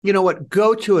you know what,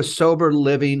 go to a sober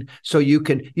living so you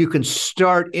can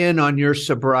start in on your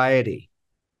sobriety.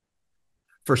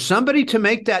 For somebody to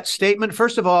make that statement,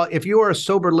 first of all, if you are a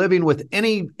sober living with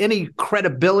any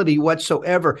credibility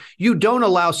whatsoever, you don't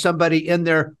allow somebody in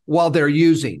there while they're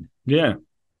using. Yeah.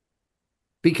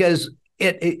 Because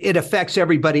it affects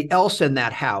everybody else in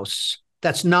that house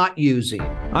that's not using.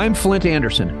 I'm Flint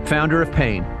Anderson, founder of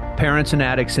PAIN, Parents and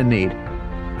Addicts in Need.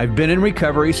 I've been in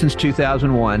recovery since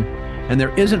 2001, and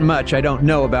there isn't much I don't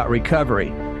know about recovery.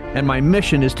 And my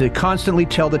mission is to constantly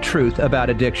tell the truth about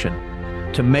addiction,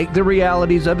 to make the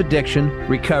realities of addiction,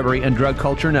 recovery, and drug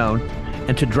culture known,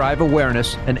 and to drive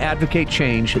awareness and advocate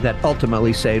change that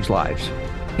ultimately saves lives.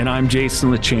 And I'm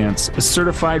Jason LaChance, a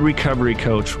certified recovery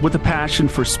coach with a passion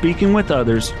for speaking with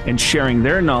others and sharing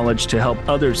their knowledge to help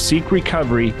others seek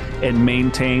recovery and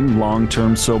maintain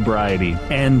long-term sobriety.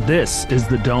 And this is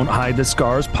the Don't Hide the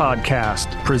Scars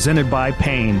podcast, presented by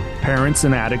PAIN, Parents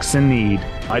and Addicts in Need.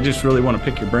 I just really want to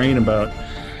pick your brain about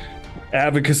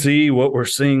advocacy, what we're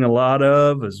seeing a lot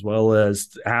of, as well as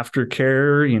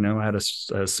aftercare. You know, I had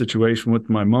a situation with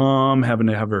my mom having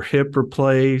to have her hip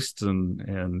replaced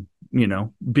and you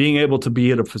know, being able to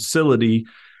be at a facility,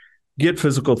 get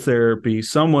physical therapy,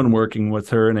 someone working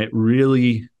with her. And it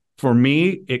really, for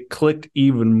me, it clicked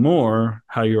even more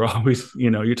how you're always,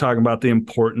 you know, you're talking about the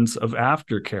importance of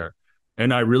aftercare.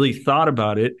 And I really thought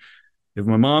about it. If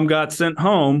my mom got sent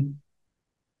home,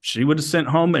 she would have sent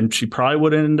home and she probably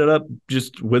would have ended up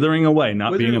just withering away,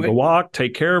 not being able to walk,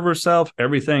 take care of herself,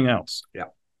 everything else. Yeah.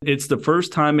 It's the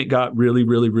first time it got really,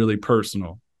 really, really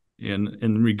personal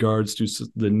in regards to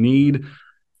the need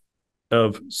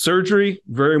of surgery,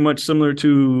 very much similar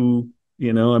to,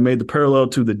 you know, I made the parallel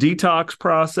to the detox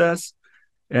process,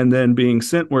 and then being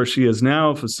sent where she is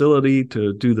now, a facility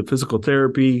to do the physical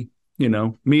therapy, you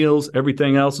know, meals,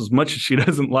 everything else. As much as she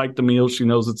doesn't like the meals, she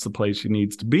knows it's the place she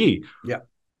needs to be. Yeah.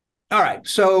 All right.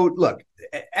 So look,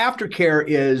 aftercare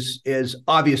is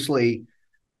obviously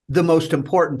the most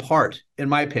important part, in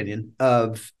my opinion,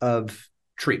 of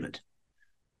treatment.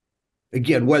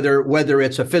 Again, whether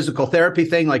it's a physical therapy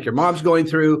thing like your mom's going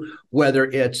through, whether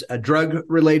it's a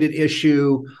drug-related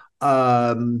issue,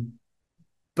 but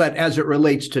as it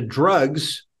relates to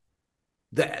drugs,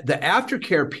 the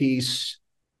aftercare piece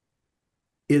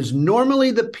is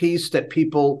normally the piece that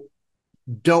people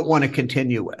don't want to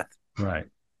continue with. Right.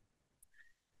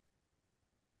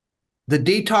 The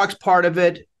detox part of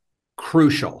it,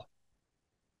 crucial.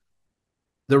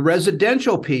 The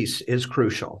residential piece is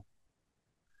crucial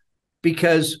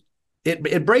because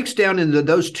it breaks down into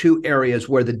those two areas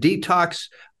where the detox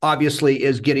obviously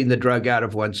is getting the drug out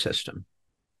of one's system.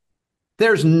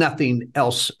 There's nothing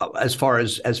else as far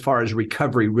as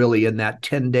recovery really in that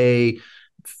 10-day,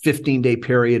 15-day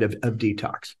period of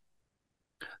detox.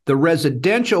 The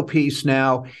residential piece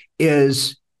now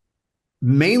is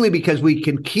mainly because we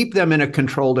can keep them in a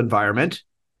controlled environment.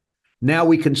 Now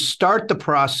we can start the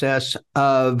process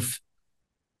of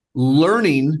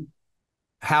learning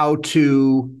how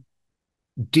to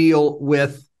deal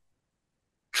with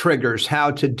triggers, how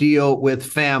to deal with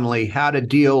family, how to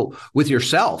deal with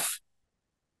yourself.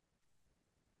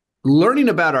 Learning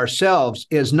about ourselves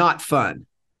is not fun.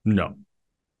 No.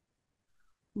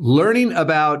 Learning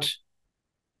about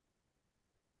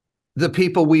the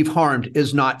people we've harmed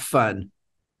is not fun.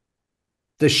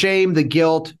 The shame, the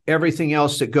guilt, everything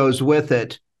else that goes with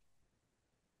it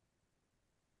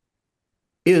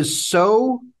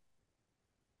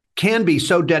can be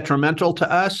so detrimental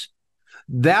to us.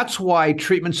 That's why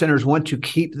treatment centers want to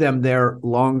keep them there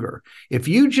longer. If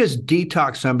you just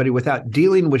detox somebody without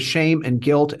dealing with shame and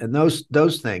guilt and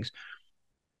those things,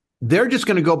 they're just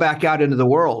going to go back out into the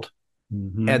world,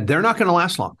 and they're not going to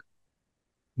last long.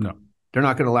 No. They're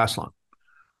not going to last long.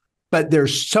 But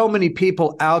there's so many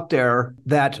people out there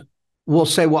that will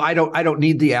say, well, I don't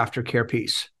need the aftercare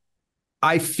piece.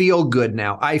 I feel good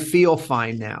now. I feel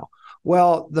fine now.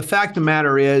 Well, the fact of the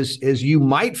matter is you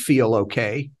might feel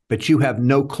okay, but you have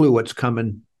no clue what's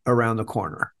coming around the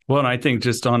corner. Well, and I think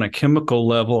just on a chemical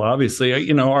level, obviously,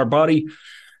 you know, our body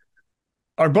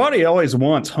always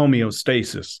wants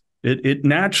homeostasis. It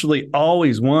naturally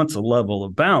always wants a level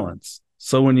of balance.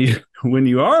 So when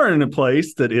you are in a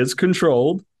place that is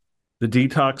controlled, the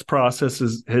detox process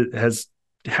has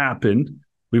happened.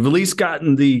 We've at least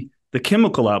gotten the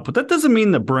chemical out, but that doesn't mean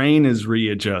the brain is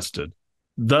readjusted.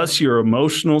 Thus, your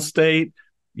emotional state,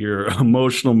 your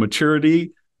emotional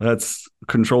maturity, that's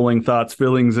controlling thoughts,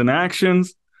 feelings, and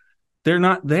actions, they're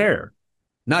not there.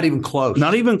 Not even close.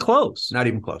 Not even close. Not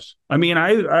even close. I mean,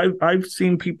 I've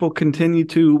seen people continue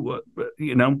to,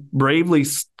 bravely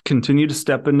continue to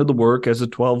step into the work as a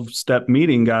 12-step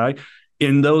meeting guy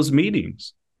in those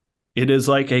meetings. It is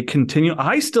like a continual.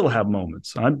 I still have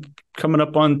moments. I'm coming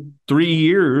up on 3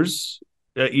 years.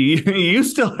 You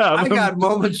still have I them. got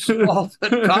moments all the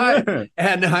time,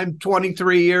 and I'm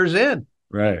 23 years in.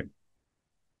 Right.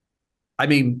 I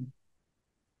mean,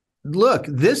 look,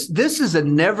 this is a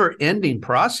never-ending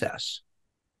process.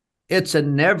 It's a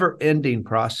never-ending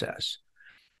process.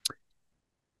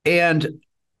 And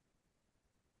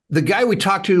the guy we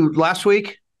talked to last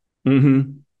week,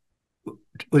 Mm-hmm.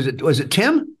 was it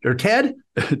Tim or Ted?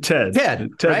 Ted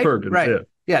right? Perkins. Right.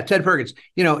 Yeah, Ted Perkins.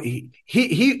 You know,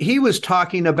 he was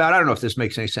talking about, I don't know if this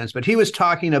makes any sense, but he was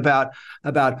talking about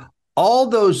all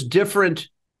those different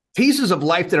pieces of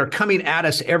life that are coming at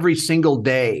us every single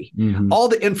day. Mm-hmm. All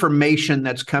the information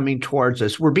that's coming towards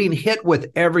us. We're being hit with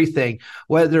everything,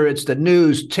 whether it's the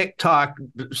news, TikTok,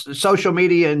 social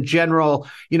media in general.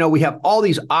 You know, we have all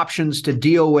these options to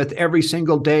deal with every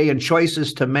single day and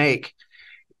choices to make.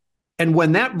 And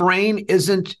when that brain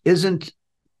isn't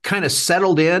kind of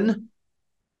settled in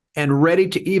and ready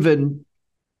to even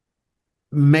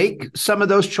make some of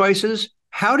those choices,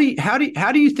 how do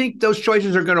you think those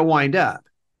choices are going to wind up?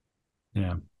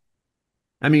 Yeah.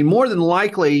 I mean, more than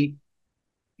likely,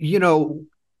 you know,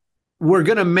 we're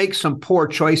going to make some poor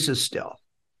choices still.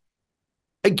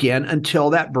 Again, until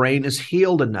that brain is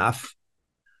healed enough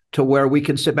to where we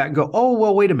can sit back and go, oh,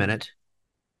 well, wait a minute.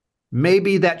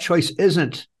 Maybe that choice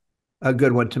isn't a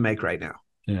good one to make right now.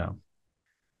 Yeah.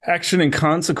 Action and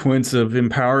consequence of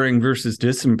empowering versus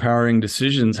disempowering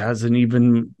decisions hasn't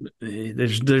even,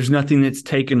 there's nothing that's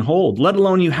taken hold, let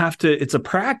alone it's a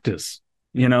practice.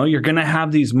 You know, you're going to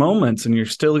have these moments and we're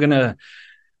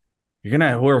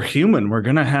human. We're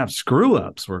going to have screw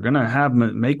ups. We're going to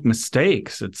make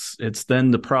mistakes. It's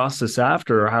then the process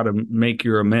after how to make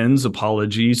your amends,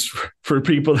 apologies for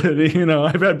people that, you know,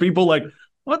 I've had people like,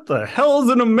 what the hell is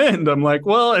an amend? I'm like,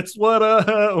 well, it's what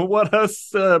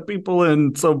us people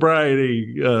in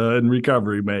sobriety and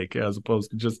recovery make, as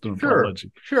opposed to just an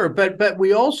apology. Sure. But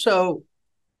we also,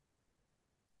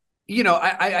 you know,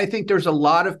 I think there's a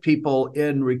lot of people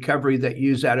in recovery that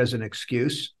use that as an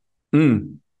excuse. I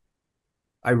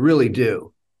really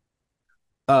do.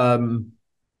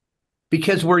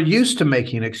 Because we're used to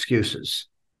making excuses.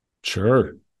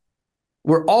 Sure.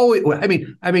 We're always, I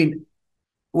mean,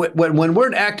 when we're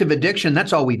in active addiction,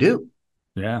 that's all we do.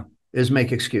 Yeah. Is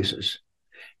make excuses.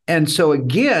 And so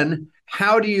again,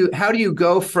 how do you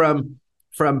go from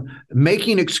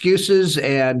making excuses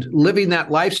and living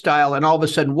that lifestyle, and all of a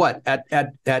sudden what at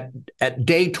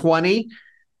day 20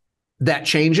 that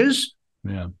changes?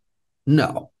 Yeah.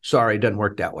 No, sorry, it doesn't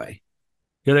work that way.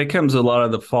 Yeah, that comes a lot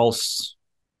of the false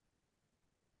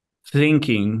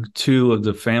thinking too of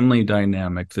the family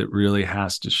dynamic that really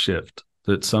has to shift.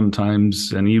 That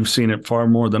sometimes, and you've seen it far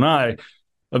more than I,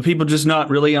 of people just not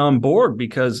really on board,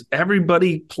 because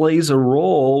everybody plays a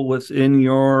role in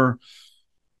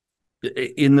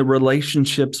the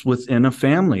relationships within a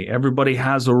family. Everybody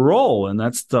has a role, and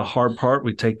that's the hard part.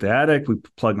 We take the addict, we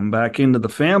plug them back into the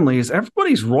family. Is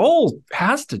everybody's role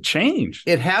has to change.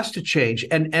 It has to change,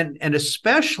 and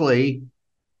especially,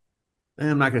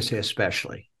 I'm not going to say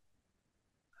especially,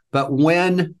 but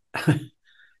when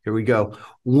here we go,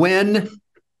 when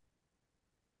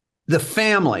the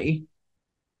family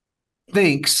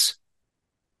thinks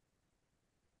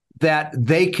that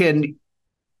they can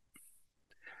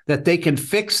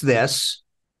fix this.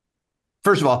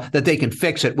 First of all, that they can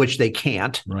fix it, which they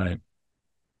can't. Right.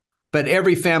 But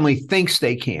every family thinks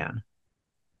they can.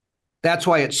 That's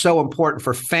why it's so important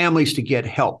for families to get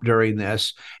help during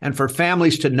this, and for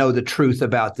families to know the truth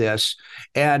about this.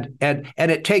 And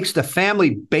it takes the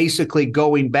family basically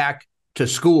going back to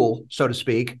school, so to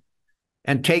speak,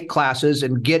 and take classes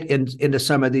and get into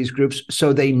some of these groups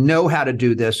so they know how to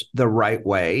do this the right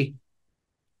way.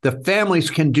 The families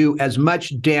can do as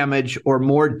much damage or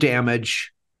more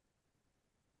damage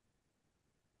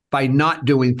by not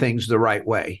doing things the right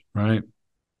way. Right.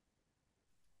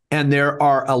 And there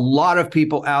are a lot of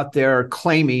people out there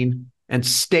claiming and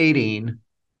stating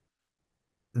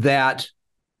that,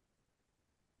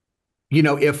 you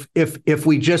know, if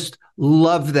we just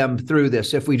love them through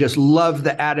this, if we just love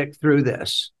the addict through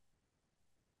this.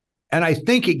 And I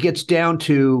think it gets down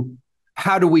to,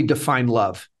 how do we define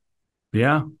love?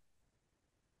 Yeah.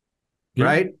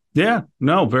 Right? Yeah.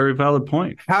 No, very valid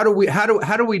point. How do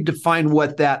we define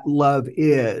what that love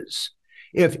is?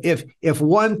 If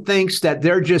one thinks that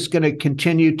they're just going to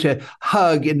continue to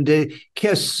hug and to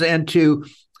kiss and to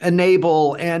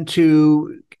enable and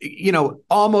to, you know,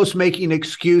 almost making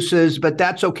excuses, but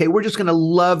that's okay. We're just going to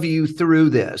love you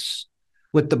through this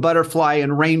with the butterfly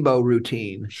and rainbow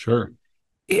routine. Sure.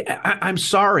 I'm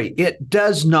sorry. It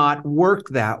does not work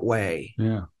that way.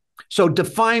 Yeah. So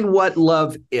define what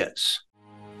love is.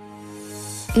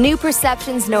 New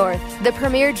Perceptions North, the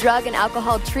premier drug and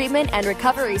alcohol treatment and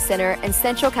recovery center in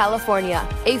Central California.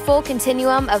 A full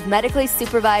continuum of medically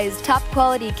supervised,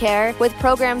 top-quality care with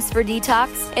programs for detox,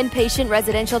 inpatient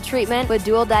residential treatment with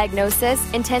dual diagnosis,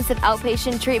 intensive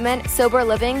outpatient treatment, sober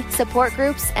living, support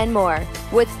groups, and more.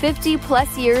 With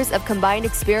 50-plus years of combined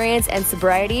experience and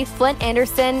sobriety, Flint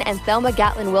Anderson and Thelma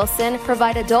Gatlin Wilson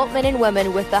provide adult men and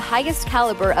women with the highest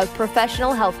caliber of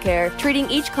professional health care, treating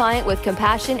each client with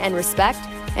compassion and respect,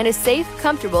 and a safe,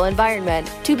 comfortable environment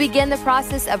to begin the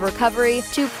process of recovery.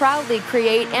 To proudly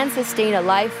create and sustain a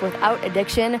life without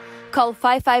addiction, call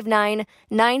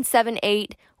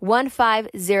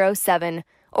 559-978-1507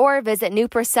 or visit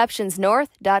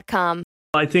newperceptionsnorth.com.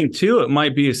 I think, too, it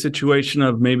might be a situation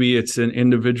of maybe it's an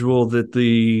individual that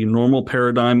the normal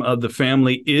paradigm of the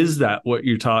family is that what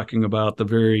you're talking about, the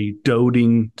very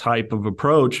doting type of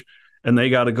approach, and they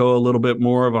got to go a little bit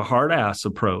more of a hard-ass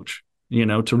approach,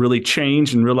 to really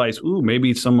change and realize,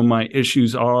 maybe some of my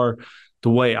issues are the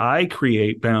way I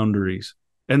create boundaries.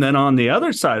 And then on the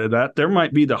other side of that, there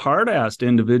might be the hard-assed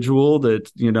individual that,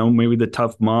 maybe the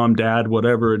tough mom, dad,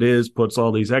 whatever it is, puts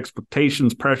all these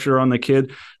expectations, pressure on the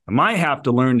kid. I might have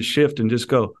to learn to shift and just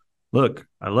go, look,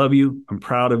 I love you. I'm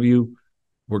proud of you.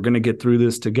 We're going to get through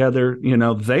this together.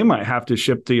 They might have to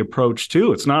shift the approach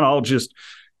too. It's not all just,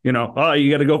 you got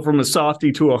to go from a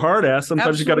softie to a hard ass.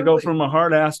 Sometimes you got to go from a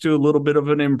hard ass to a little bit of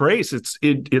an embrace. It's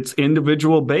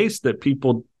individual based that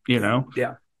people, Yeah.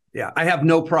 I have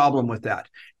no problem with that.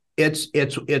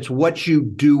 It's what you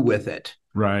do with it.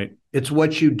 Right. It's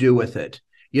what you do with it.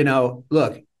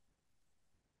 Look,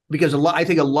 because I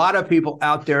think a lot of people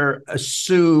out there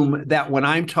assume that when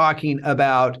I'm talking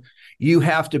about you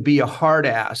have to be a hard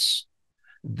ass,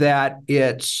 that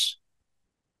it's,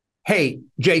 hey,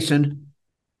 Jason,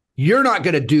 you're not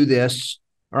going to do this,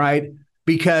 right?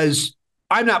 Because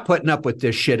I'm not putting up with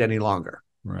this shit any longer.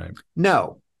 Right.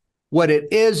 No. What it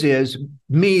is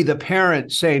me, the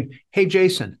parent, saying, hey,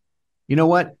 Jason, you know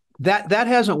what? That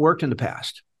hasn't worked in the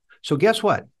past. So guess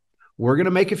what? We're going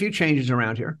to make a few changes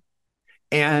around here.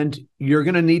 And you're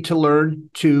going to need to learn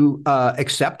to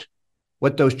accept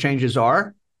what those changes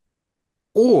are.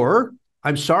 Or,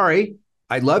 I'm sorry,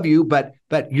 I love you, but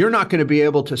you're not going to be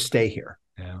able to stay here.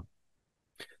 Yeah.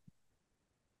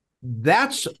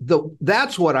 That's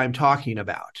what I'm talking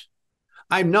about.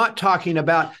 I'm not talking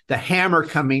about the hammer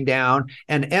coming down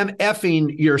and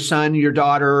effing your son, your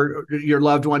daughter, your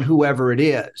loved one, whoever it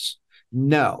is.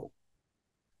 No.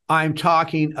 I'm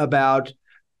talking about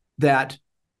that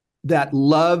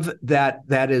love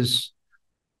that is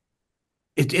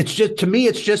it's just, to me,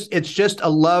 it's just a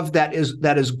love that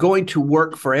is going to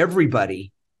work for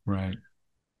everybody. Right.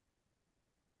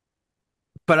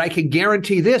 But I can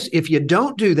guarantee this: if you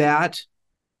don't do that,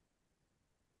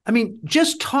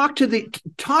 just talk to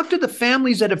the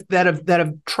families that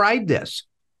have tried this.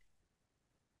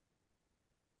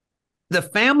 The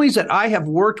families that I have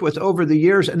worked with over the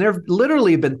years, and there have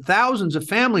literally been thousands of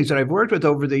families that I've worked with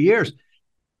over the years.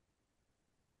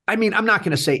 I'm not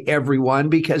going to say everyone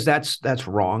because that's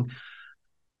wrong,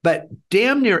 but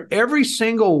damn near every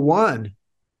single one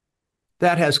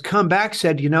that has come back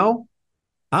said,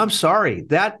 I'm sorry,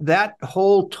 that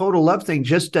whole total love thing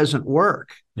just doesn't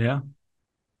work. Yeah.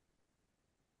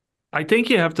 I think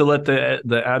you have to let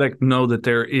the addict know that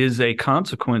there is a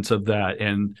consequence of that.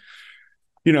 And,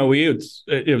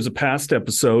 it was a past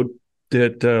episode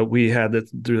that we had that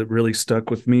really stuck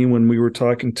with me when we were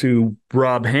talking to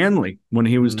Rob Hanley, when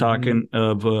he was talking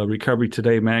of Recovery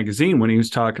Today magazine, when he was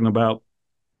talking about,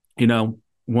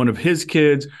 one of his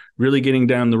kids really getting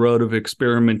down the road of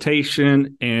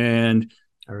experimentation. And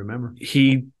I remember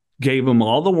he gave him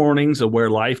all the warnings of where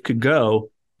life could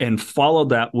go and followed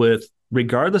that with,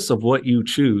 regardless of what you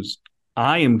choose,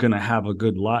 I am going to have a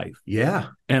good life. Yeah.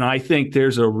 And I think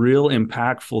there's a real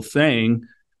impactful thing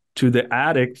to the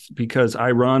addict, because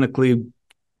ironically,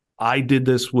 I did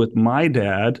this with my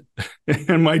dad,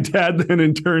 and my dad then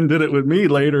in turn did it with me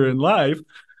later in life,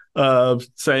 of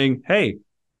saying, hey,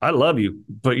 I love you,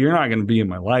 but you're not going to be in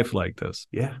my life like this.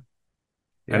 Yeah.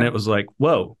 And it was like,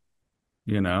 whoa,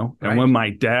 Right. And when my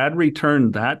dad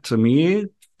returned that to me,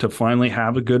 to finally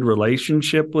have a good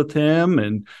relationship with him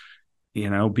and,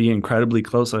 be incredibly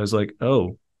close, I was like,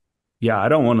 oh, yeah, I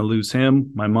don't want to lose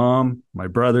him, my mom, my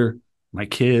brother, my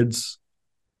kids,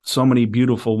 so many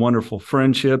beautiful, wonderful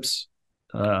friendships.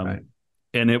 Right.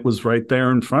 And it was right there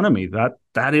in front of me.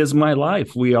 That is my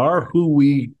life. We are who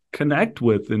we connect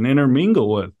with and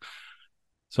intermingle with.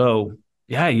 So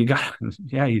you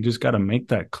just got to make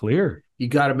that clear. You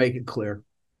got to make it clear.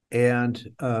 And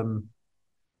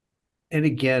and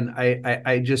again,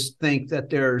 I just think that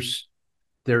there's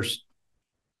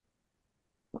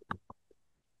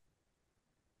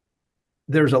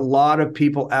a lot of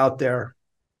people out there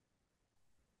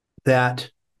that,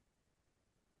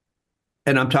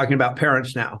 and I'm talking about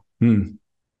parents now,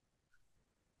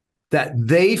 that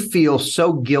they feel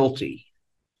so guilty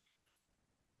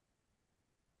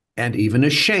and even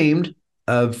ashamed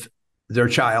of their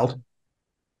child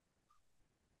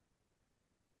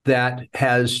that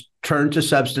has turned to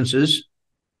substances,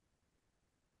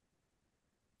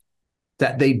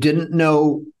 that they didn't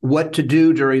know what to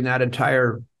do during that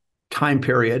entire time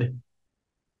period.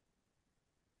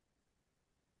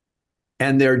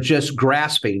 And they're just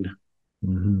grasping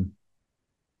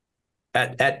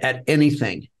at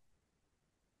anything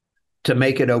to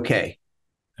make it okay.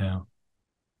 Yeah.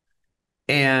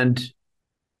 And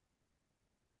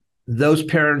those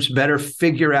parents better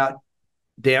figure out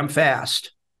damn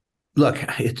fast. Look,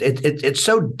 it's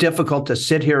so difficult to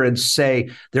sit here and say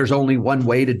there's only one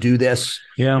way to do this.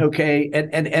 Yeah. Okay. And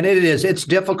it is. It's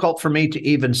difficult for me to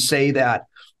even say that.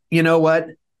 You know what?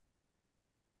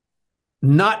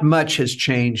 Not much has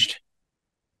changed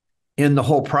in the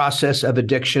whole process of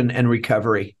addiction and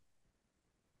recovery.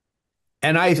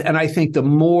 And I think the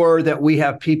more that we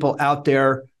have people out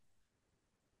there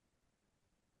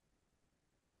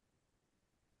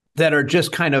that are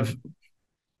just kind of,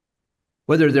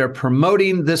 whether they're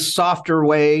promoting this softer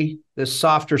way, this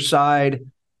softer side,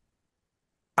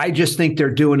 I just think they're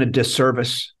doing a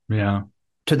disservice to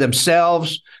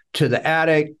themselves, to the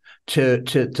addict, to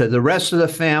the rest of the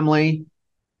family.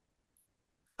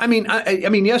 I mean,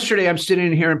 yesterday I'm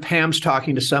sitting here and Pam's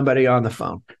talking to somebody on the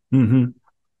phone.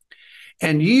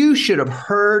 And you should have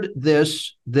heard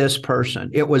this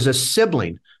person. It was a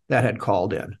sibling that had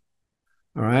called in.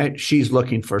 All right. She's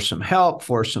looking for some help,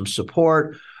 for some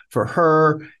support for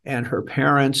her and her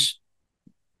parents.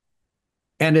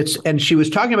 And she was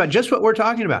talking about just what we're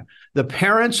talking about. The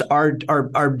parents are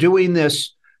doing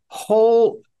this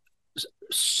whole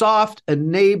soft,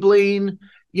 enabling,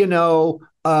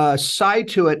 side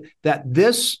to it, that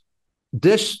this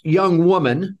young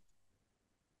woman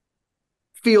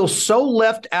feels so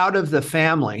left out of the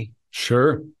family.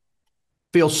 Sure.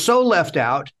 Feels so left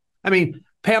out. I mean,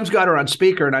 Pam's got her on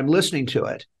speaker and I'm listening to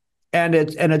it. And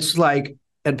it's like,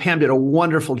 and Pam did a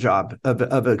wonderful job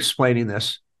of explaining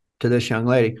this to this young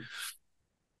lady.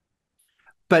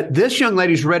 But this young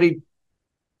lady's ready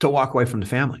to walk away from the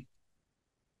family.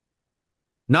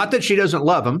 Not that she doesn't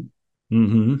love them,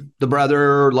 the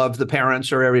brother, or love the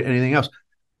parents, or anything else.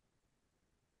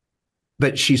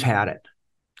 But she's had it.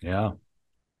 Yeah.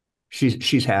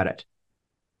 She's had it.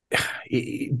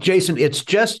 Jason, it's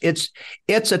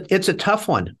a tough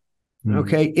one.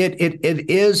 Okay. It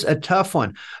is a tough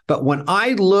one. But when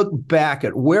I look back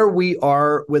at where we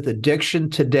are with addiction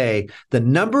today, the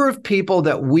number of people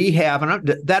that we have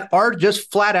that are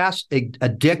just flat ass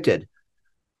addicted,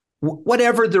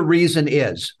 whatever the reason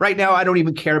is. Right now, I don't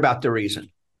even care about the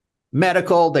reason.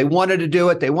 Medical, they wanted to do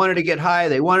it. They wanted to get high.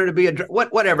 They wanted to be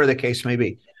whatever the case may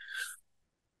be.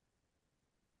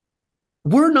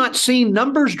 We're not seeing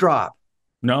numbers drop.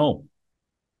 No.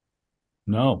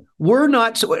 We're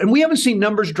not, and we haven't seen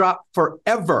numbers drop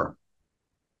forever.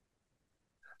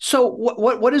 So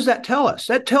what does that tell us?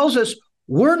 That tells us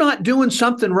we're not doing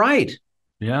something right.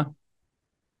 Yeah.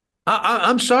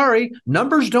 I'm sorry,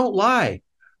 numbers don't lie.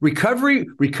 Recovery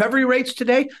rates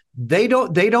today, they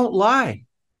don't lie.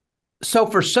 So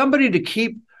for somebody to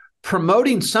keep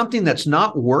promoting something that's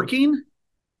not working,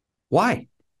 why?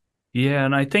 Yeah,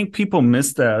 and I think people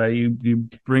miss that. You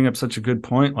bring up such a good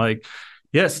point. Like,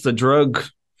 yes, the drug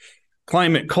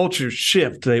climate culture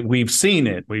shift, that we've seen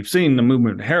it. We've seen the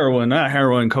movement of heroin, not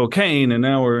heroin, cocaine, and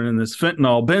now we're in this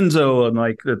fentanyl, benzo, and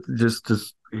like just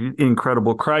this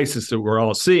incredible crisis that we're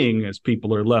all seeing as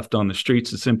people are left on the streets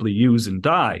to simply use and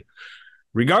die.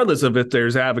 Regardless of if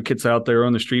there's advocates out there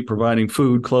on the street providing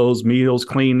food, clothes, meals,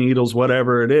 clean needles,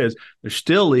 whatever it is, they're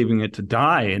still leaving it to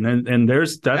die. And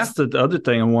that's the other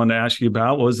thing I wanted to ask you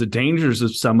about, was the dangers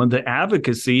of some of the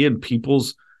advocacy and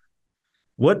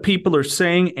what people are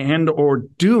saying and or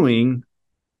doing.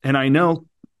 And I know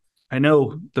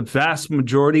the vast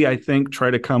majority, I think, try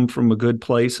to come from a good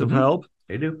place of help.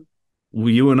 They do.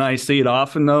 You and I see it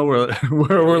often, though,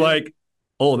 where we're like,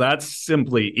 oh, that's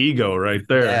simply ego right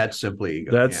there. That's simply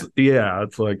ego.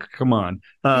 It's like, come on.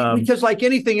 Because like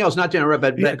anything else, not to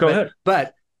interrupt, go ahead.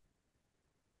 But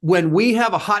when we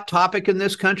have a hot topic in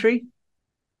this country,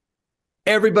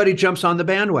 everybody jumps on the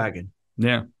bandwagon.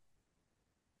 Yeah.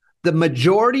 The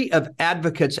majority of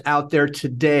advocates out there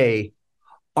today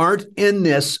aren't in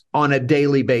this on a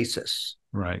daily basis.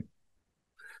 Right.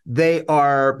 They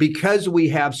are, because we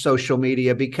have social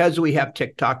media, because we have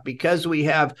TikTok, because we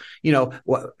have,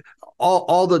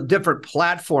 all the different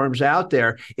platforms out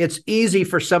there, it's easy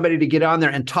for somebody to get on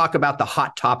there and talk about the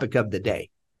hot topic of the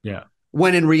day. Yeah.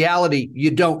 When in reality,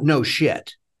 you don't know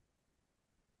shit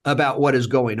about what is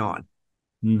going on.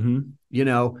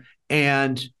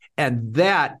 And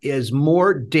that is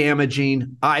more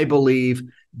damaging, I believe,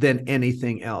 than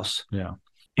anything else. Yeah.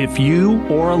 If you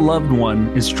or a loved one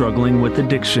is struggling with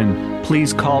addiction,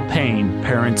 please call PAIN,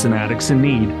 Parents and Addicts in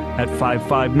Need, at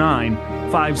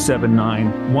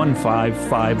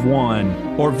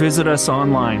 559-579-1551, or visit us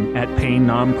online at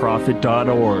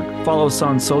painnonprofit.org. Follow us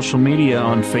on social media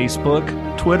on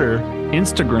Facebook, Twitter,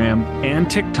 Instagram,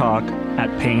 and TikTok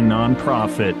at Pain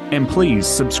Nonprofit. And please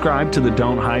subscribe to the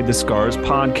Don't Hide the Scars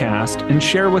podcast and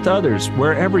share with others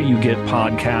wherever you get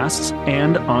podcasts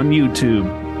and on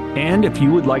YouTube. And if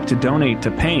you would like to donate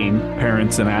to PAIN,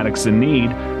 Parents and Addicts in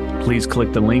Need, please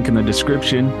click the link in the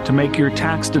description to make your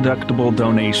tax-deductible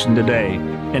donation today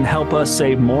and help us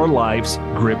save more lives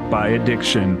gripped by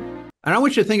addiction. And I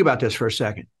want you to think about this for a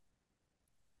second.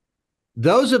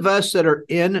 Those of us that are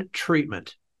in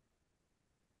treatment,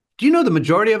 do you know the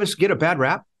majority of us get a bad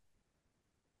rap?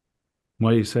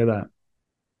 Why do you say that?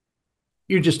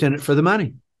 You're just in it for the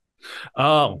money.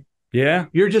 Oh, yeah.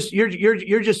 You're just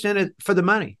in it for the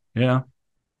money. Yeah.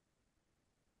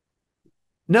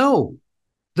 No,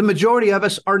 the majority of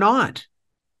us are not.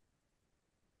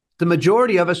 The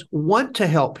majority of us want to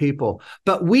help people,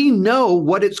 but we know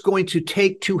what it's going to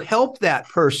take to help that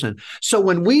person. So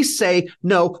when we say,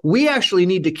 no, we actually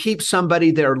need to keep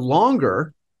somebody there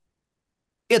longer,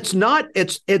 it's not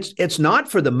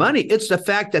for the money. It's the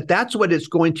fact that that's what it's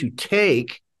going to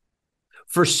take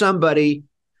for somebody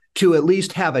to at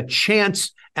least have a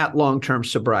chance at long-term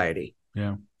sobriety.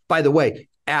 Yeah. By the way,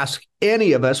 ask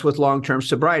any of us with long-term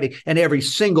sobriety, and every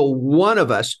single one of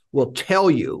us will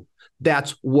tell you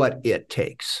that's what it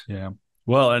takes. Yeah.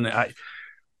 Well, and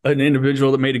an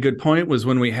individual that made a good point was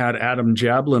when we had Adam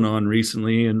Jablin on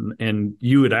recently, and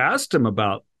you had asked him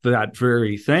about that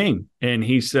very thing. And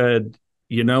he said,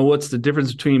 what's the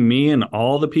difference between me and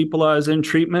all the people I was in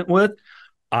treatment with?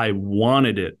 I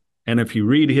wanted it. And if you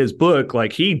read his book,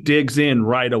 like, he digs in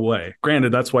right away.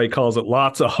 Granted, that's why he calls it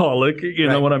Lotsaholic, you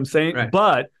know what I'm saying? Right.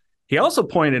 But he also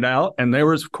pointed out, and there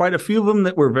was quite a few of them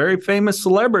that were very famous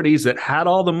celebrities that had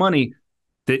all the money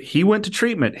that he went to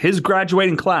treatment. His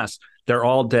graduating class, they're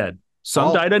all dead.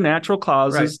 Some died of natural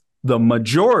causes. Right. The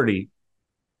majority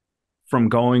from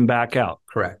going back out.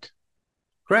 Correct.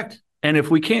 And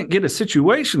if we can't get a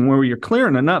situation where you're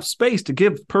clearing enough space to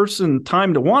give person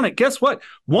time to want it, guess what?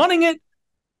 Wanting it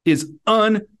is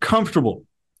uncomfortable.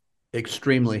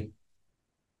 Extremely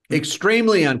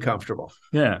uncomfortable.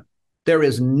 Yeah. There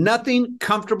is nothing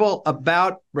comfortable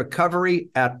about recovery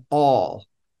at all.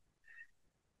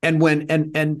 And when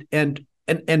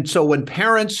so when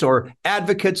parents or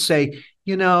advocates say,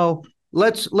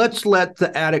 let's let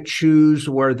the addict choose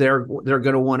where they're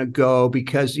going to want to go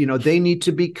because they need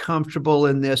to be comfortable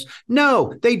in this.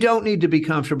 No, they don't need to be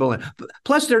comfortable in.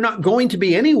 Plus, they're not going to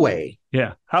be anyway.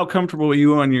 Yeah. How comfortable were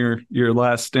you on your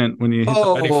last stint when you hit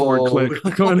the Mighty Ford clinic?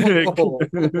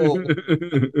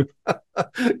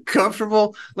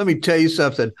 Comfortable? Let me tell you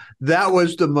something. That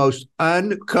was the most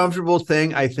uncomfortable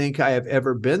thing I think I have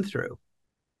ever been through.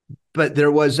 But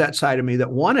there was that side of me that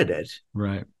wanted it.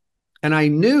 Right. And I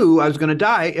knew I was going to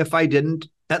die if I didn't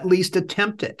at least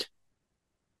attempt it.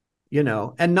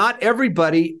 And not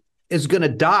everybody is going to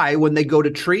die when they go to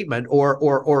treatment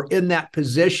or in that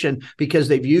position because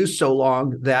they've used so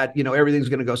long that, everything's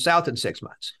going to go south in 6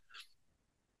 months.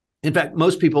 In fact,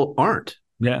 most people aren't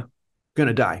going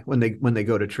to die when they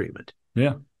go to treatment.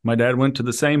 Yeah. My dad went to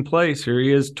the same place. Here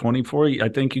he is, 24. I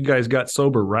think you guys got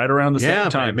sober right around the same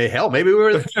time. Maybe we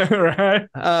were right.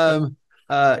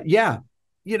 Yeah.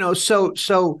 So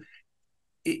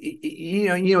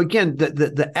again,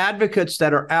 the advocates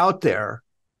that are out there,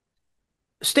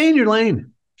 stay in your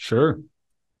lane. Sure.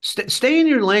 Stay in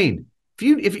your lane.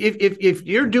 If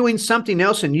you're doing something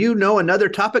else and another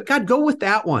topic, God, go with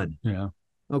that one. Yeah.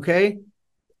 Okay.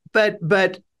 But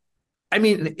I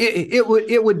mean,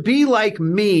 it would be like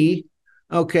me,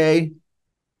 okay,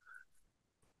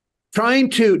 trying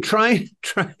to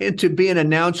be an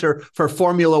announcer for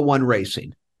Formula One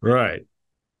racing. Right.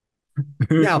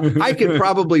 Now, I could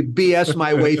probably BS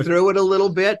my way through it a little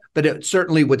bit, but it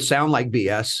certainly would sound like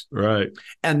BS. Right.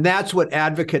 And that's what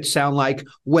advocates sound like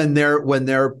when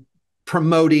they're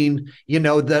promoting,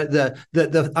 the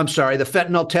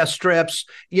fentanyl test strips,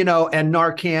 and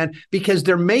Narcan, because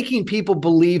they're making people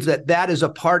believe that is a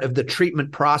part of the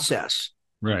treatment process.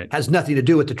 Right. Has nothing to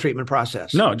do with the treatment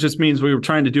process. No, it just means we were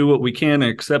trying to do what we can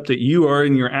and accept that you are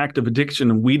in your active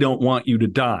addiction and we don't want you to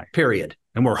die. Period.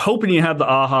 And we're hoping you have the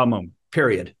aha moment.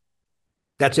 Period.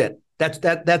 That's it.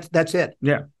 That's it.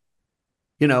 Yeah.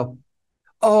 You know,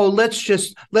 oh, let's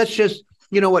just,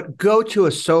 you know what, go to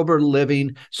a sober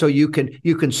living so you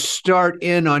can start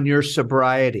in on your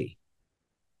sobriety.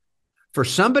 For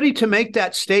somebody to make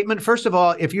that statement, first of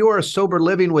all, if you are a sober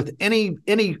living with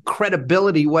any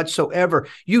credibility whatsoever,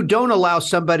 you don't allow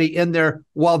somebody in there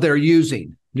while they're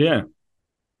using. Yeah.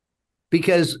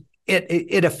 Because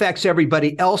it affects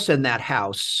everybody else in that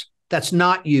house that's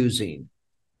not using.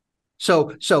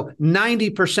 So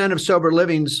 90% of sober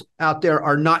livings out there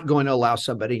are not going to allow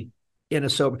somebody in a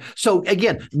sober. So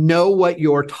again, know what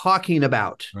you're talking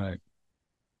about. Right.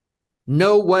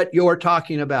 Know what you're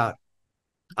talking about.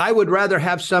 I would rather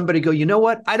have somebody go, you know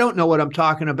what? I don't know what I'm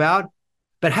talking about,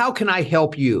 but how can I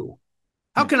help you?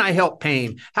 How can I help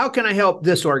pain? How can I help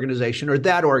this organization or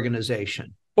that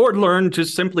organization? Or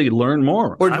just simply learn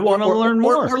more. I want to learn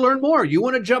more. Or learn more. You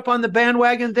want to jump on the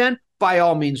bandwagon then? By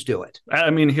all means, do it. I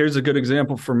mean, here's a good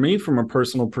example for me from a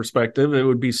personal perspective. It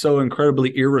would be so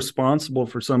incredibly irresponsible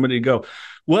for somebody to go,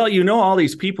 well, you know, all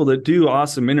these people that do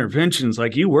awesome interventions,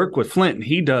 like you work with Flint and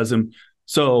he does them.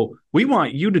 So we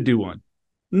want you to do one.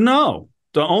 No,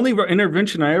 the only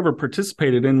intervention I ever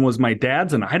participated in was my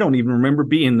dad's, and I don't even remember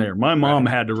being there. My mom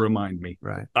had to remind me.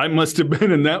 Right. I must have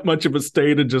been in that much of a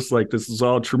state of just like, this is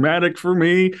all traumatic for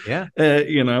me. Yeah.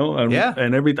 You know,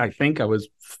 and everything. I think I was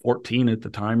 14 at the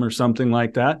time or something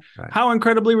like that. Right. How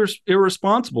incredibly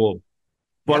irresponsible.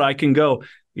 But I can go,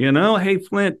 you know, hey,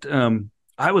 Flint,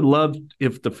 I would love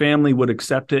if the family would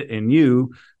accept it and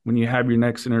you, when you have your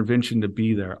next intervention, to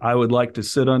be there. I would like to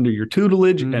sit under your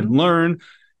tutelage and learn.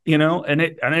 You know, and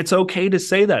it's okay to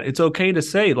say that. It's okay to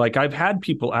say, like, I've had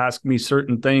people ask me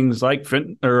certain things like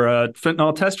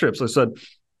fentanyl test strips. I said,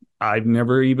 I've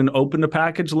never even opened a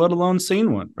package, let alone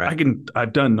seen one. Right.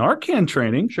 I've done Narcan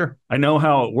training. Sure. I know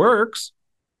how it works.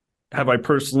 Have I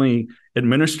personally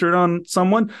administered on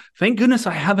someone? Thank goodness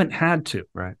I haven't had to.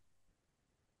 Right.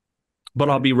 But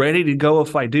I'll be ready to go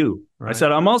if I do. Right. I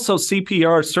said, I'm also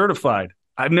CPR certified.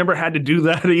 I've never had to do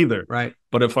that either. Right.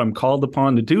 But if I'm called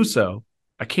upon to do so,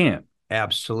 I can't.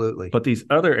 Absolutely. But these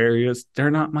other areas, they're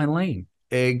not my lane.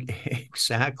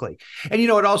 Exactly. And, you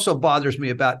know, what also bothers me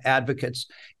about advocates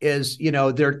is, you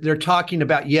know, they're talking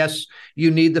about, yes, you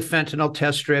need the fentanyl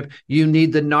test strip, you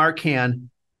need the Narcan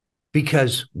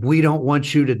because we don't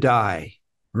want you to die.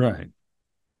 Right.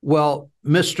 Well,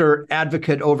 Mr.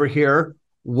 Advocate over here,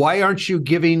 why aren't you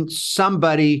telling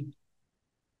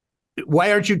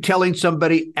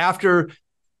somebody after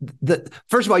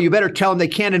first of all, you better tell them they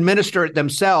can't administer it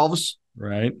themselves.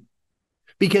 Right.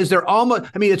 Because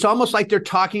it's almost like they're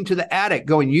talking to the addict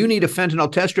going, you need a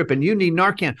fentanyl test strip and you need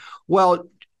Narcan. Well,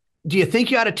 do you think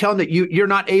you ought to tell them that you're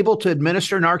not able to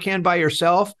administer Narcan by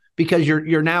yourself because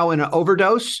you're now in an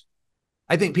overdose?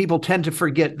 I think people tend to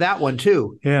forget that one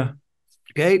too. Yeah.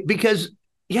 Okay. Because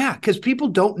people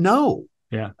don't know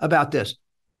about this.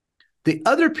 The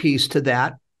other piece to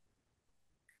that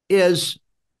is,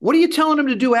 what are you telling them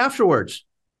to do afterwards?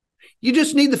 You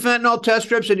just need the fentanyl test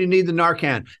strips and you need the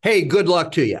Narcan. Hey, good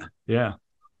luck to you. Yeah.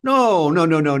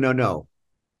 No.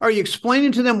 Are you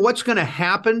explaining to them what's going to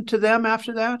happen to them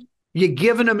after that? You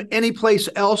giving them any place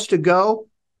else to go?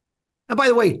 And by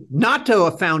the way, not to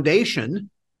a foundation,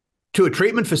 to a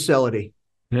treatment facility.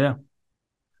 Yeah.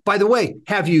 By the way,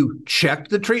 have you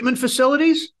checked the treatment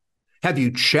facilities? Have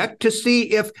you checked to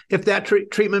see if that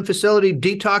treatment facility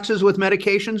detoxes with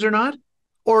medications or not?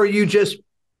 Or are you just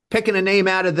picking a name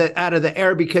out of the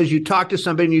air because you talk to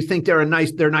somebody and you think they're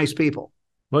nice people?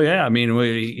 Well, yeah. I mean,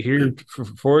 here,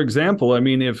 for example, I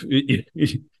mean, if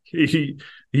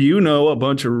you know a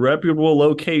bunch of reputable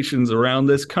locations around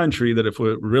this country that if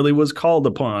it really was called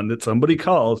upon, that somebody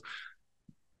calls,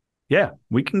 yeah,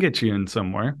 we can get you in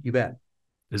somewhere. You bet.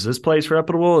 Is this place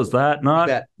reputable? Is that not?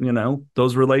 You bet. You know,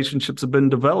 those relationships have been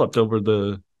developed over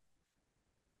the,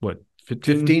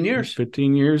 15 years.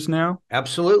 15 years now?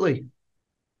 Absolutely.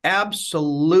 So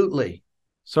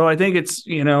I think it's,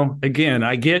 you know, again,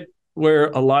 I get where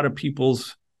a lot of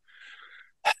people's,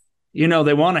 you know,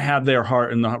 they want to have their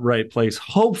heart in the right place,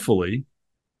 hopefully,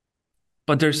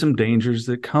 but there's some dangers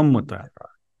that come with that.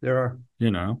 There are.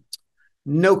 You know.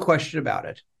 No question about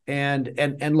it.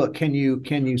 And look, can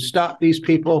you stop these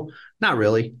people? Not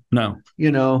really. No.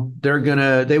 You know,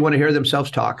 they want to hear themselves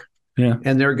talk. Yeah.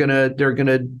 And they're gonna,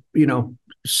 you know,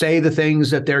 say the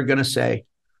things that they're gonna say.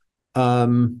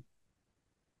 But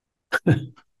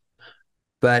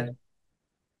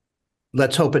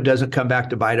let's hope it doesn't come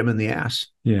back to bite them in the ass.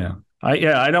 Yeah.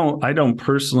 I don't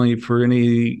personally, for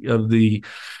any of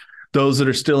those that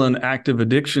are still in active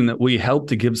addiction that we help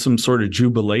to give some sort of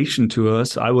jubilation to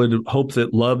us. I would hope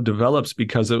that love develops,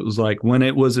 because it was like, when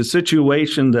it was a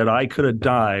situation that I could have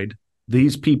died,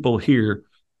 these people here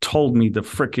told me the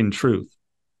freaking truth.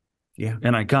 Yeah.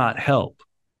 And I got help,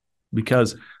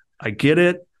 because I get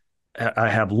it. I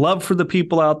have love for the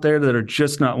people out there that are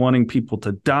just not wanting people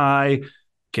to die,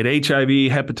 get HIV,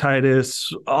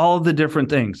 hepatitis, all the different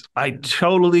things. I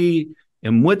totally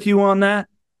am with you on that.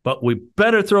 But we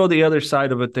better throw the other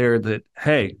side of it there, that,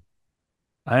 hey,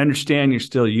 I understand you're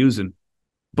still using,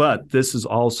 but this is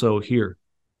also here.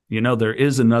 There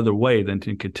is another way than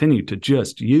to continue to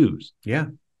just use. Yeah.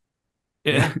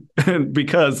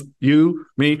 Because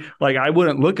me, like, I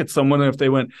wouldn't look at someone if they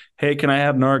went, hey, can I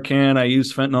have Narcan? I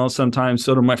use fentanyl sometimes.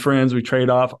 So do my friends. We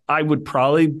trade off. I would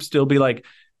probably still be like,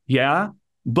 yeah,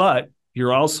 but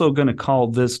you're also going to call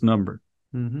this number.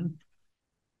 Mm-hmm.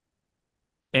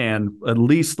 And at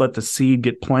least let the seed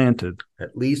get planted.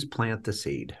 At least plant the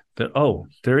seed. That,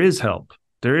 there is help.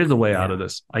 There is a way out of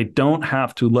this. I don't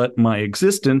have to let my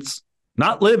existence,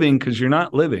 not living, because you're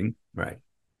not living, right,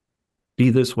 be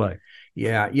this way.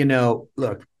 Yeah.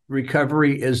 Look,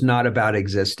 recovery is not about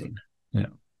existing. Yeah.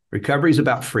 Recovery is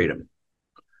about freedom.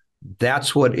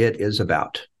 That's what it is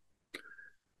about.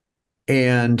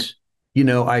 And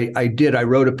I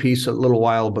wrote a piece a little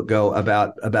while ago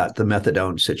about the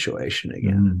methadone situation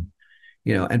again.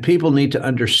 And people need to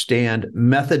understand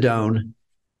methadone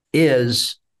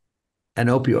is an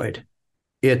opioid.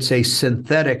 It's a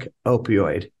synthetic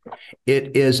opioid.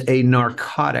 It is a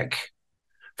narcotic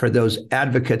for those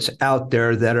advocates out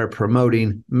there that are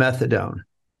promoting methadone.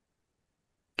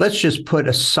 Let's just put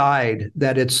aside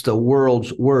that it's the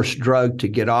world's worst drug to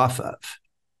get off of.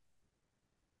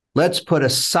 Let's put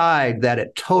aside that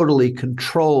it totally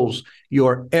controls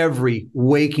your every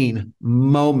waking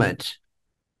moment.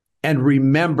 And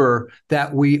remember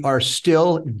that we are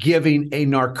still giving a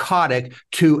narcotic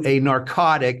to a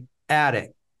narcotic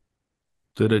addict.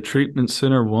 That a treatment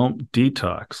center won't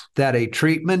detox. That a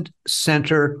treatment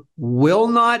center will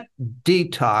not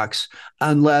detox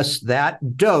unless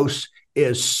that dose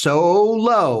is so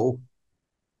low,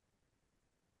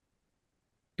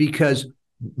 because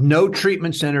no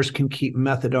treatment centers can keep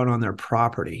methadone on their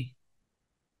property.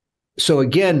 So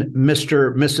again,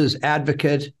 Mr., Mrs.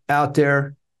 Advocate out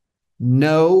there,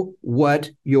 know what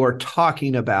you're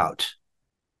talking about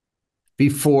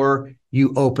before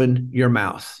you open your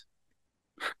mouth.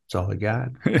 That's all I got.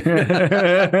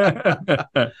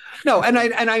 No, and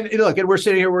I look, and we're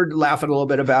sitting here, we're laughing a little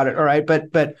bit about it. All right.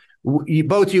 But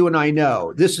both you and I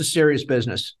know this is serious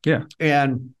business. Yeah.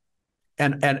 And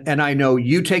I know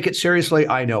you take it seriously.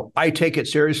 I know I take it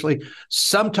seriously.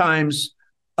 Sometimes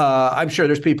I'm sure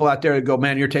there's people out there that go,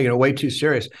 man, you're taking it way too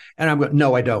serious. And I'm going,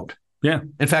 no, I don't. Yeah.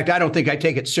 In fact, I don't think I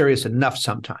take it serious enough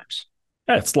sometimes.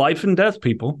 Yeah, it's life and death,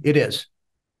 people. It is.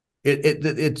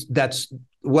 It's that's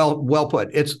well put.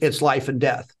 It's life and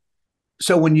death.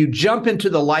 So when you jump into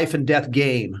the life and death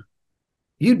game,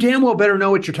 you damn well better know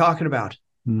what you're talking about.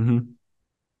 Mm-hmm.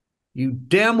 You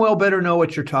damn well better know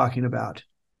what you're talking about.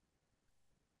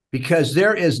 Because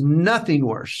there is nothing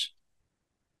worse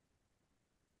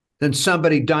than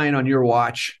somebody dying on your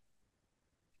watch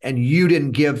and you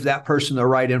didn't give that person the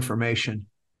right information.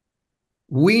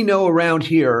 We know around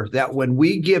here that when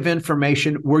we give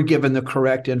information, we're given the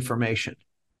correct information.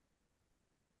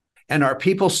 And are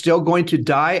people still going to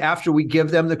die after we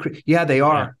give them yeah, they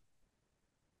are.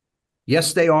 Yeah.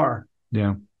 Yes, they are.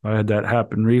 Yeah, I had that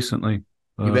happen recently.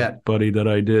 You bet. Buddy that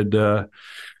I did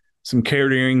some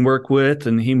catering work with,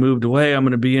 and he moved away. I'm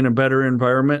going to be in a better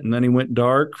environment. And then he went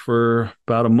dark for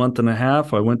about a month and a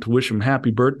half. I went to wish him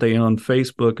happy birthday on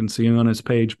Facebook and see him on his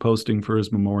page posting for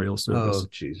his memorial service. Oh,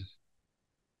 Jesus.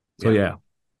 So yeah,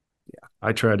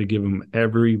 I tried to give him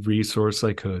every resource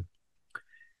I could.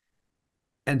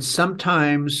 And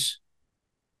sometimes,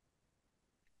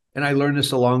 and I learned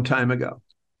this a long time ago,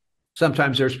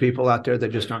 sometimes there's people out there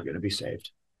that just aren't going to be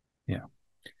saved. Yeah.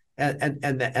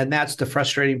 And that's the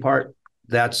frustrating part.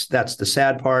 That's the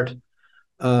sad part.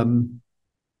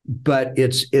 But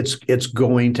it's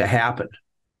going to happen.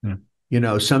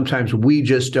 Yeah. Sometimes we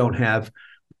just don't have,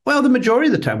 the majority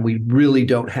of the time we really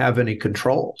don't have any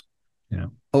control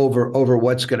over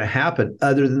what's going to happen,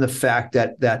 other than the fact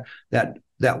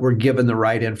that we're given the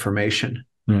right information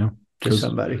to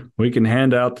somebody. We can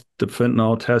hand out the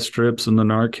fentanyl test strips and the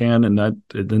Narcan, and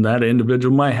that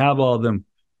individual might have all of them.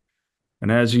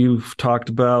 And as you've talked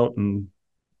about, and,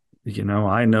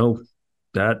 I know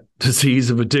that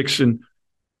disease of addiction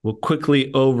will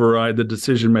quickly override the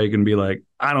decision making and be like,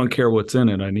 I don't care what's in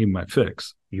it. I need my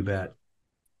fix. You bet.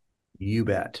 You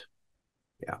bet.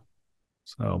 Yeah.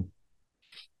 So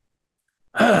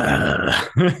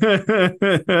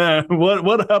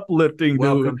what uplifting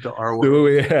Welcome to our world. do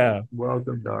we have?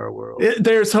 Welcome to our world.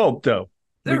 There's hope, though.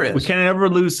 There is. We can't ever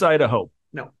lose sight of hope.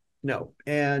 No.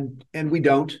 And we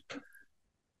don't,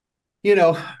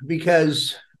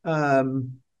 because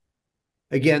again,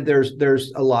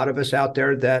 there's a lot of us out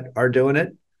there that are doing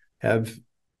it, have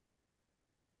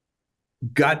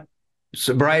got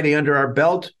sobriety under our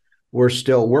belt. We're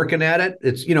still working at it.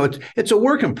 It's a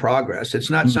work in progress. It's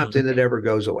not something that ever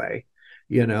goes away,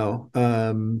 And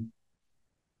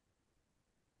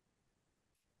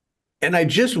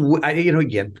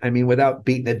again, without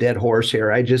beating a dead horse here,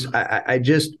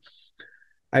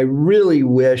 I really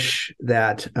wish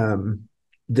that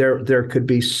there could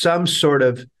be some sort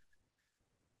of.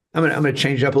 I'm going to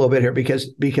change it up a little bit here because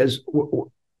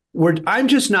I'm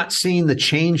just not seeing the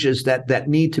changes that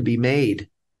need to be made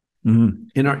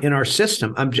in our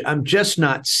system. I'm just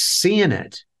not seeing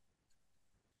it.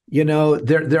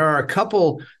 There are a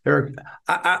couple.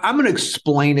 I'm going to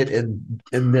explain it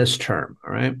in this term.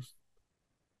 All right.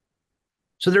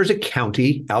 So there's a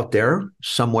county out there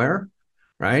somewhere,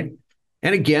 right?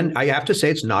 And again, I have to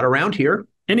say it's not around here.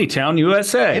 Anytown,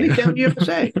 USA. Anytown,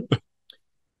 USA.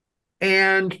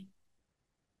 And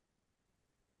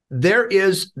there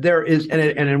is, and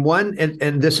in one,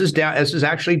 and this is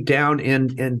actually down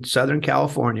in Southern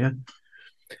California.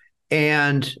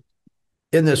 And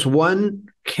in this one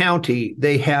county,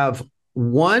 they have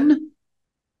one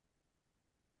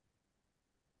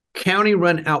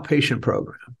county-run outpatient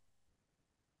program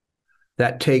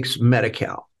that takes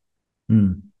Medi-Cal.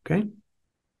 Okay.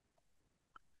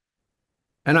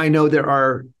 And I know there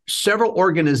are several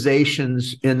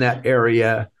organizations in that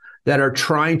area that are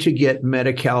trying to get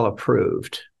Medi-Cal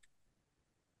approved.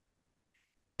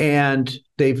 And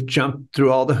they've jumped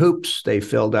through all the hoops. They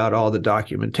filled out all the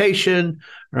documentation,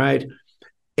 right?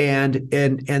 And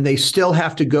they still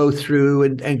have to go through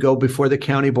and go before the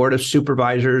county board of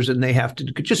supervisors, and they have to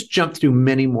just jump through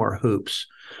many more hoops.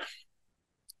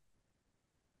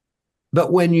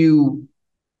 But when you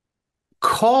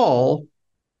call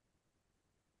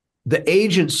the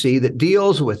agency that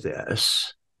deals with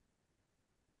this,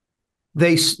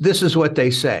 this is what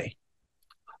they say.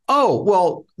 Oh,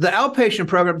 well, the outpatient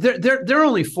program, they're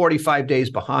only 45 days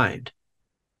behind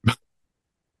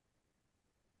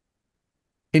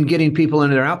in getting people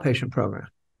into their outpatient program.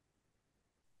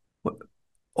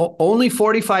 Only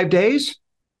 45 days?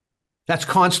 That's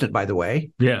constant, by the way.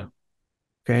 Yeah.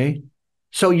 Okay.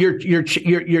 So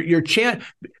your chance,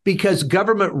 because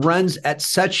government runs at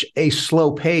such a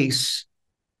slow pace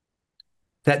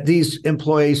that these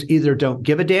employees either don't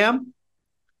give a damn.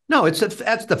 No,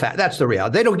 that's the fact. That's the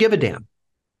reality. They don't give a damn.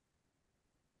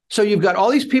 So you've got all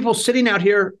these people sitting out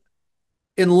here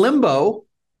in limbo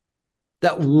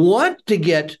that want to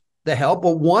get the help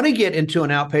or want to get into an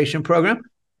outpatient program,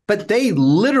 but they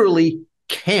literally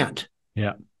can't.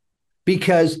 Yeah.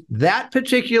 Because that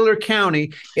particular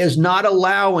county is not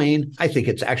allowing, I think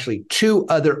it's actually 2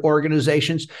 other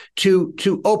organizations to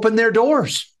open their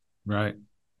doors. Right.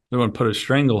 They want to put a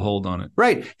stranglehold on it.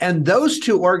 Right. And those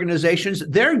 2 organizations,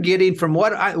 they're getting, from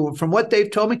what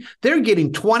they've told me, they're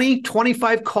getting 20,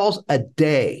 25 calls a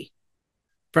day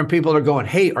from people that are going,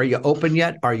 hey, are you open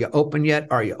yet? Are you open yet?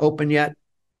 Are you open yet?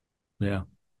 Yeah.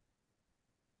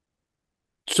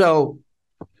 So.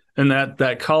 And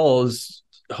that call is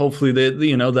hopefully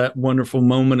that wonderful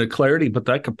moment of clarity, but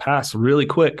that could pass really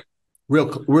quick.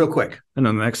 Real quick. And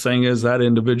the next thing is that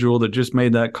individual that just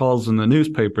made that call's in the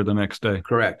newspaper the next day.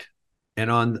 Correct. And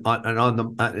in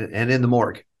the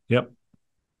morgue. Yep.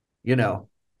 And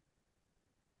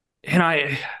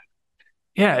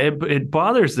it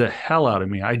bothers the hell out of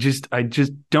me. I just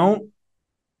don't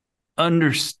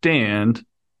understand.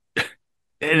 And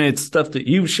it's stuff that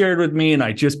you've shared with me and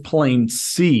I just plain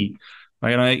see.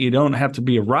 Right? You don't have to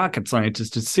be a rocket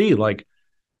scientist to see, like,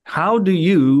 how do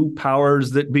you,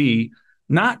 powers that be,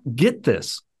 not get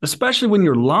this? Especially when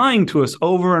you're lying to us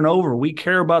over and over. We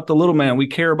care about the little man. We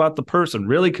care about the person.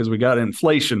 Really? Because we got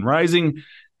inflation, rising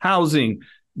housing,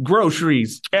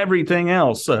 groceries, everything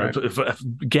else. Right.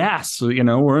 Gas,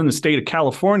 we're in the state of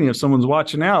California. If someone's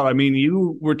watching out,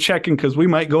 you were checking because we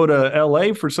might go to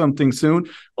LA for something soon.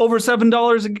 Over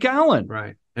 $7 a gallon.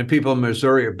 Right. And people in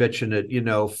Missouri are bitching at,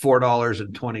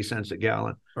 $4.20 a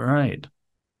gallon. Right.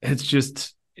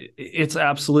 It's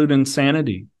absolute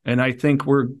insanity. And I think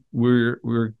we're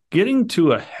getting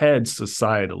to a head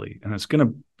societally, and it's going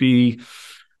to be,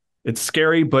 it's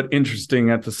scary, but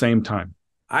interesting at the same time.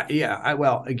 I think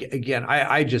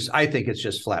it's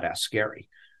just flat out scary.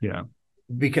 Yeah.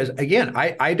 Because again,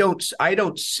 I don't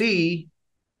see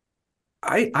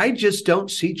I just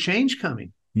don't see change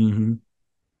coming. Mm-hmm.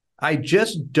 I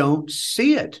just don't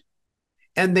see it.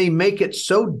 And they make it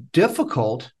so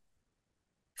difficult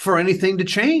for anything to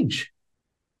change.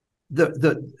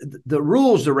 The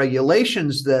rules, the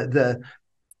regulations, the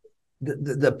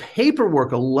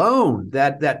paperwork alone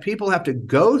that people have to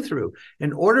go through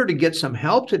in order to get some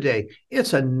help today,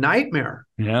 it's a nightmare.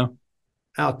 Yeah.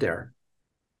 Out there.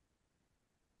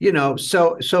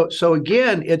 So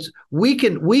again, it's we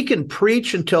can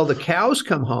preach until the cows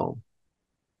come home,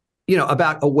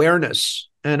 about awareness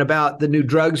and about the new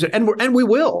drugs, and we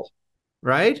will,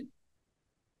 right?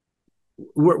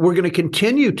 We're going to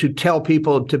continue to tell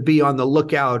people to be on the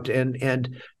lookout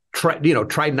and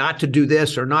try not to do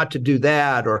this or not to do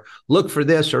that, or look for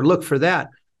this or look for that.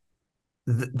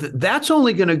 That's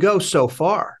only going to go so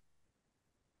far.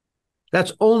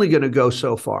 That's only going to go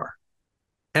so far.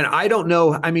 And I don't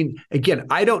know. I mean, again,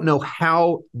 I don't know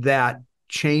how that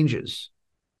changes.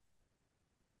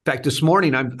 In fact, this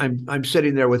morning I'm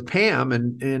sitting there with Pam,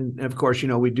 and of course,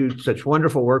 we do such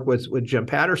wonderful work with Jim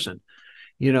Patterson,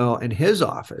 in his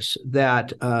office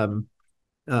that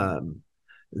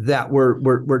that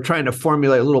we're trying to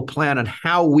formulate a little plan on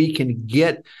how we can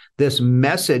get this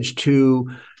message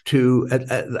to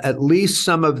at least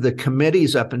some of the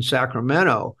committees up in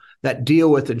Sacramento that deal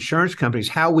with insurance companies,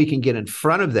 how we can get in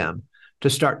front of them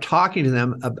to start talking to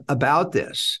them about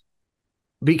this.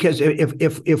 Because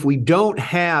if we don't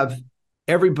have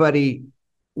everybody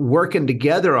working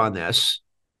together on this,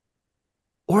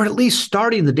 or at least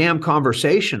starting the damn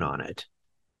conversation on it,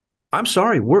 I'm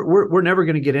sorry, we're never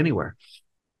going to get anywhere.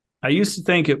 I used to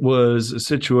think it was a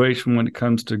situation when it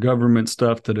comes to government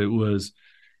stuff that it was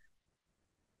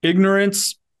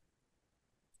ignorance,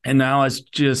 and now it's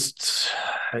just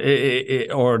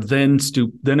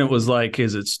then it was like,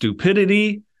 is it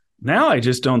stupidity? Now I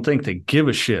just don't think they give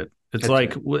a shit. It's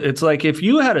like if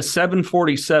you had a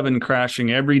 747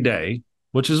 crashing every day,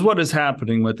 which is what is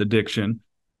happening with addiction,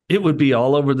 it would be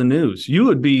all over the news. There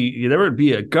would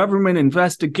be a government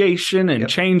investigation and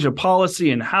change of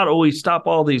policy and how do we stop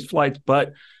all these flights.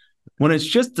 But when it's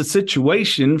just the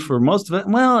situation for most of it,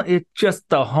 well, it's just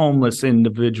the homeless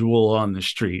individual on the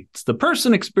street. It's the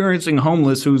person experiencing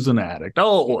homeless who's an addict.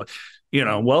 Oh,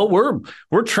 well, we're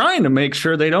trying to make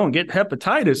sure they don't get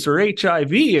hepatitis or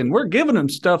HIV, and we're giving them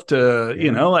stuff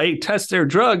to, test their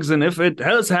drugs. And if it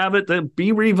does have it, then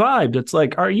be revived. It's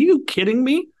like, are you kidding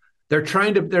me? They're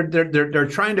trying to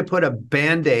put a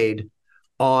Band-Aid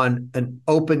on an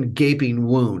open, gaping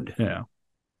wound. Yeah.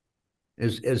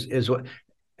 Is what.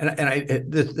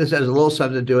 And this has a little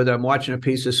something to do with it. I'm watching a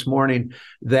piece this morning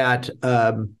that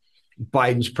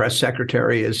Biden's press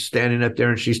secretary is standing up there,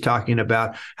 and she's talking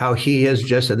about how he has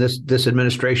and this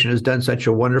administration has done such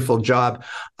a wonderful job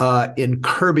in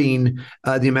curbing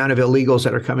the amount of illegals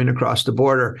that are coming across the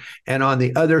border. And on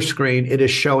the other screen, it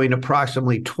is showing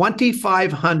approximately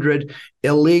 2,500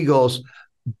 illegals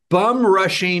bum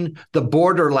rushing the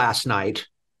border last night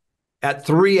at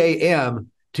 3 a.m.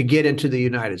 to get into the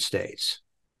United States.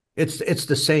 It's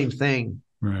the same thing,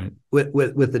 right?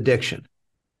 With addiction,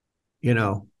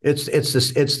 it's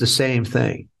the same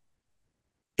thing.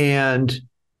 And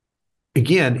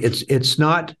again,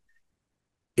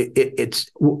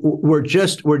 we're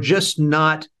just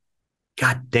not.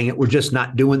 God dang it, we're just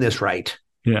not doing this right.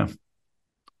 Yeah,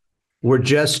 we're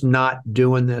just not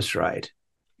doing this right.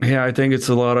 Yeah, I think it's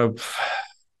a lot of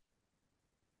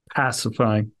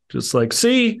pacifying, just like,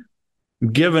 see.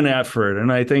 Give an effort.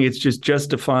 And I think it's just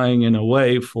justifying in a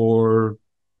way for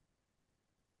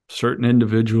certain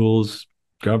individuals,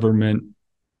 government,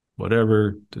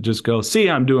 whatever, to just go, see,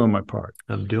 I'm doing my part.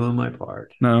 I'm doing my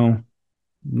part. No,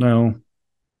 you're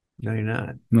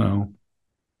not. No,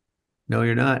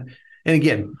 you're not. And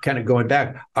again, kind of going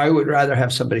back, I would rather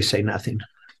have somebody say nothing.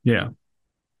 Yeah.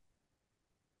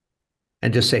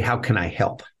 And just say, how can I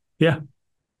help? Yeah.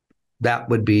 That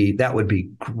would be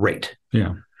great.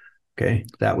 Yeah. Okay,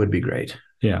 that would be great.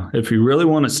 Yeah, if you really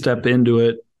want to step into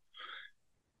it,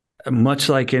 much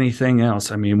like anything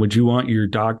else, I mean, would you want your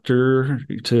doctor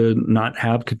to not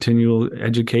have continual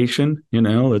education?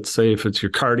 Let's say if it's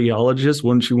your cardiologist,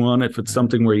 wouldn't you want, if it's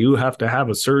something where you have to have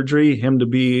a surgery,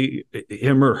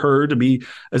 him or her to be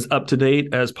as up to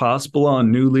date as possible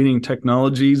on new leading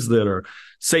technologies that are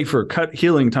safer, cut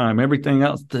healing time, everything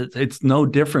else? It's no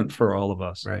different for all of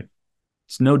us. Right.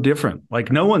 It's no different. Like,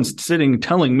 no one's sitting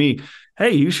telling me,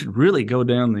 hey, you should really go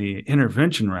down the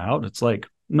intervention route. It's like,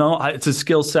 no, it's a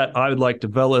skill set I would like to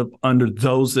develop under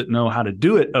those that know how to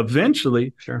do it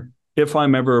eventually. Sure. If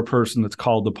I'm ever a person that's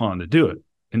called upon to do it.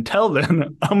 Until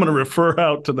then, I'm going to refer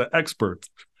out to the experts.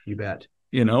 You bet.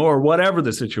 Or whatever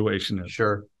the situation is.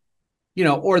 Sure.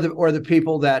 or the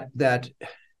people that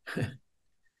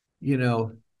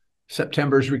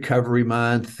September's recovery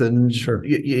month, and Sure.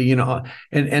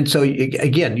 and so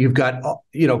again, you've got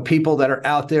people that are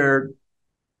out there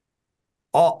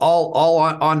all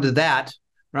onto that,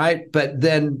 right? But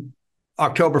then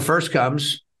October 1st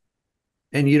comes,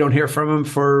 and you don't hear from them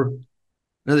for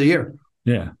another year.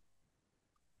 Yeah.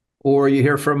 Or you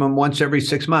hear from them once every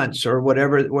 6 months or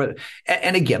whatever.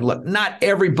 And again, look, not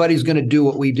everybody's going to do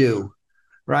what we do,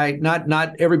 right?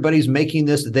 Not everybody's making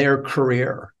this their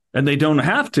career. And they don't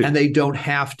have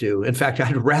to. In fact,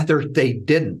 I'd rather they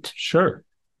didn't. Sure.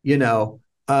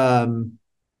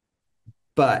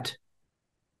 But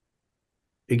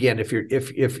again, if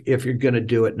you're going to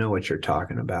do it, know what you're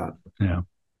talking about. Yeah.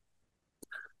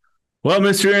 Well,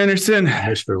 Mr. Anderson,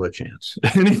 Just for a chance.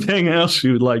 Anything else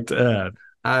you would like to add?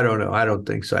 I don't know. I don't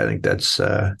think so. I think that's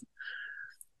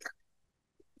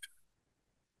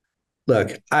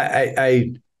look,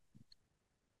 I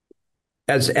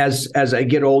as I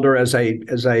get older, as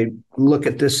I look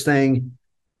at this thing,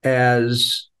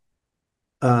 as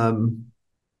I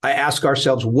ask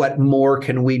ourselves, what more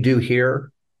can we do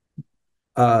here?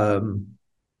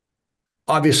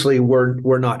 Obviously,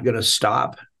 we're not going to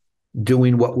stop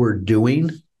doing what we're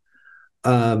doing.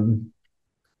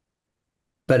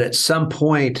 But at some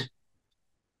point,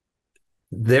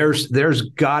 there's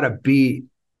got to be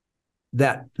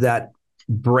that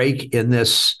break in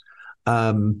this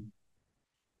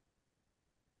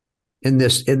in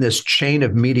this chain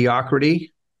of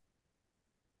mediocrity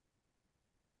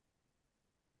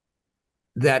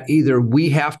that either we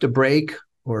have to break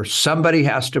or somebody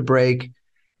has to break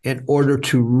in order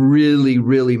to really,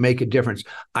 really make a difference.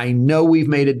 I know we've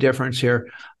made a difference here.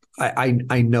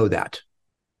 I know that.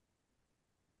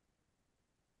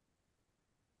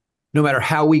 No matter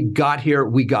how we got here,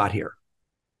 we got here.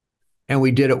 And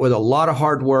we did it with a lot of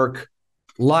hard work,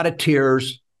 a lot of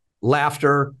tears,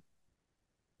 laughter,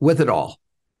 with it all.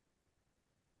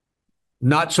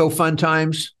 Not so fun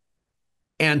times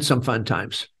and some fun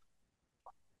times.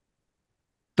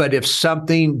 But if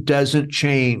something doesn't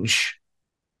change,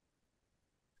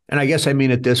 and I guess I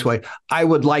mean it this way, I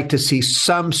would like to see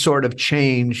some sort of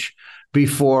change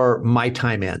before my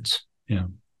time ends. Yeah.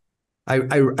 I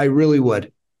really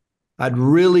would. I'd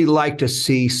really like to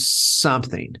see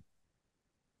something.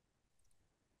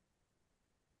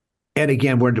 And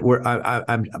again,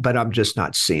 I'm just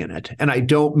not seeing it. And I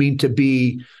don't mean to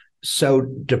be so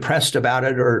depressed about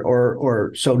it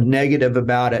or so negative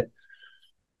about it.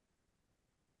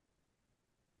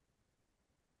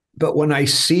 But when I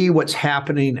see what's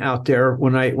happening out there,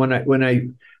 and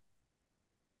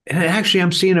actually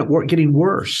I'm seeing it getting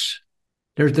worse.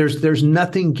 There's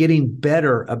nothing getting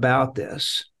better about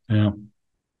this. Yeah.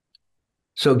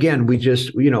 So again, we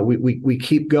just, we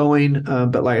keep going.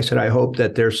 But like I said, I hope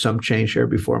that there's some change here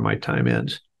before my time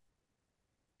ends.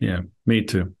 Yeah, me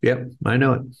too. Yep, I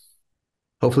know it.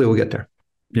 Hopefully we'll get there.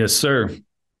 Yes, sir.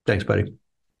 Thanks, buddy.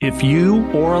 If you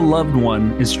or a loved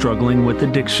one is struggling with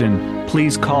addiction,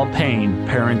 please call PAIN,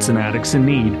 Parents and Addicts in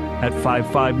Need, at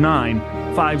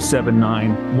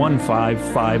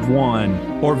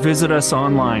 559-579-1551, or visit us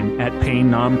online at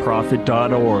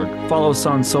painnonprofit.org. Follow us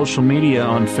on social media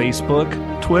on Facebook,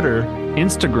 Twitter,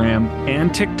 Instagram,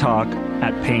 and TikTok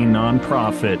at Pain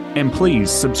Nonprofit. And please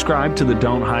subscribe to the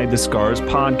Don't Hide the Scars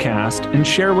podcast and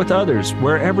share with others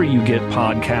wherever you get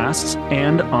podcasts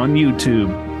and on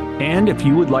YouTube. And if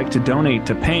you would like to donate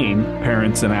to PAIN,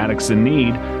 Parents and Addicts in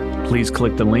Need, please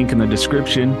click the link in the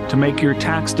description to make your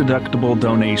tax-deductible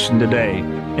donation today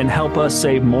and help us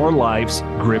save more lives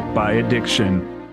gripped by addiction.